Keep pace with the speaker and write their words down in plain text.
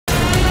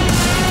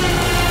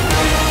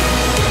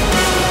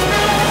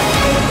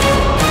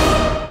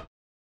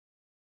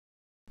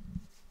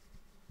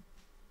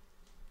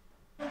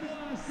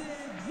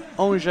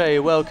Angers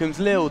welcomes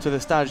Lille to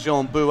the Stade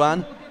Jean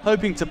Bouin,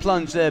 hoping to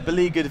plunge their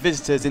beleaguered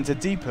visitors into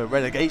deeper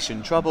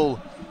relegation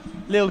trouble.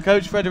 Lille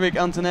coach Frédéric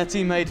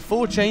Antonetti made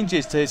 4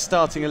 changes to his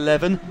starting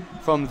 11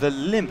 from the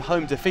limp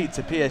home defeat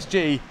to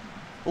PSG,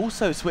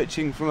 also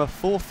switching from a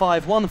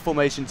 4-5-1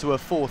 formation to a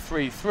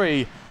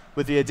 4-3-3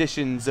 with the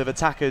additions of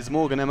attackers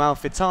Morgan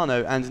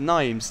Amalfitano and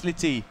Naïm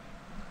Sliti.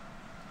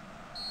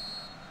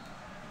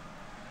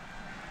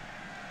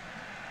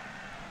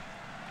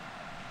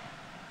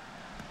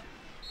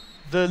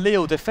 The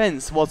Lille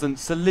defence wasn't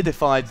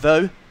solidified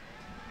though,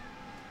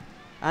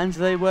 and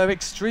they were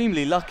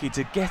extremely lucky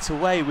to get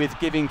away with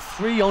giving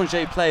 3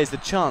 Angers players the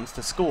chance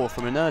to score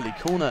from an early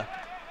corner.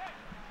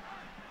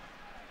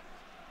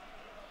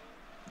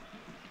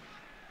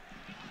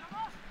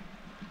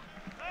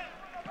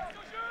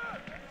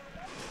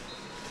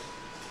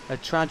 A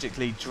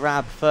tragically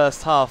drab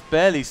first half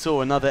barely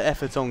saw another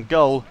effort on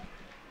goal,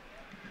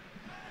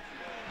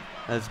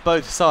 as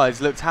both sides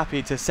looked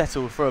happy to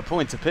settle for a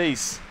point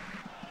apiece.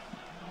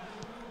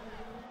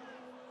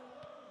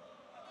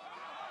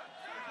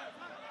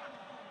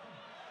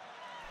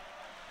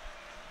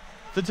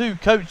 The 2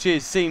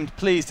 coaches seemed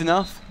pleased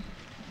enough,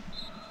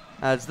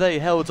 as they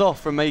held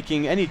off from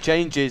making any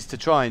changes to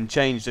try and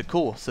change the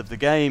course of the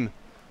game.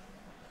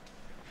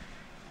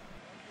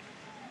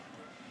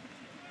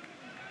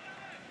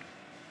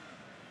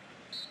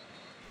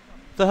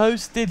 The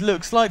hosts did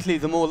look slightly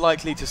the more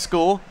likely to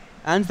score,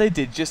 and they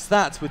did just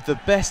that with the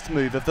best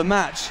move of the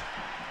match.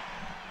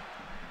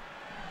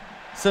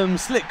 Some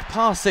slick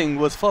passing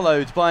was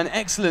followed by an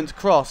excellent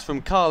cross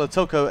from Karl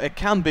TOKO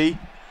EKAMBI,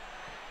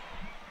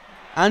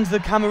 and the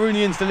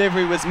Cameroonians'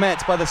 delivery was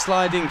met by the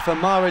sliding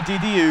Famara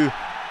DIEDHIOU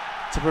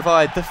to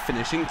provide the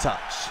finishing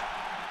touch.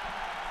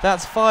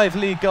 That's 5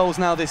 league goals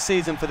now this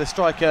season for the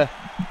striker,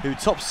 who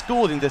top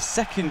scored in the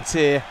 2nd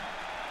tier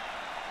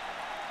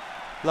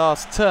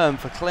last term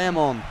for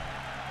Clermont.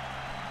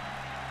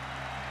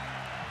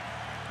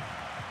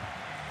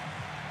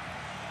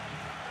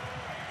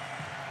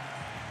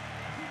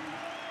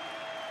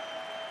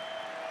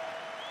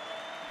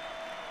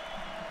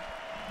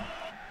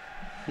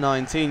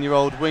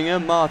 "19-year-old winger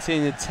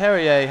Martin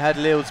Terrier had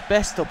Lille's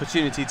best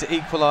opportunity to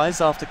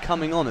equalise after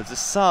coming on as a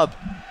sub.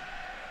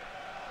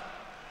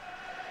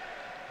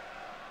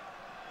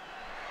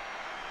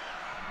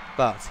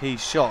 But he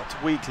shot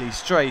weakly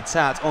straight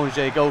at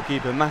Angers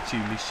goalkeeper Mathieu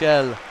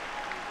MICHEL.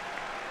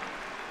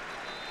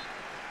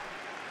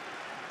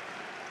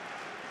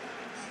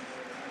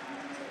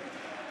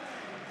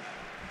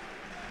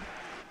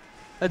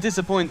 A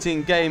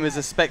disappointing game as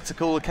a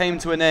spectacle came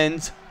to an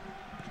end,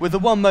 with the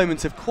one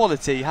moment of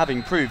quality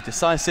having proved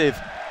decisive.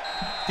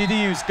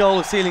 DIEDHIOU's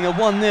goal sealing a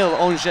 1-0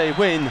 Angers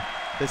win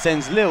that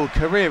sends Lille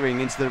careering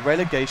into the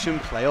relegation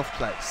playoff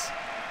place.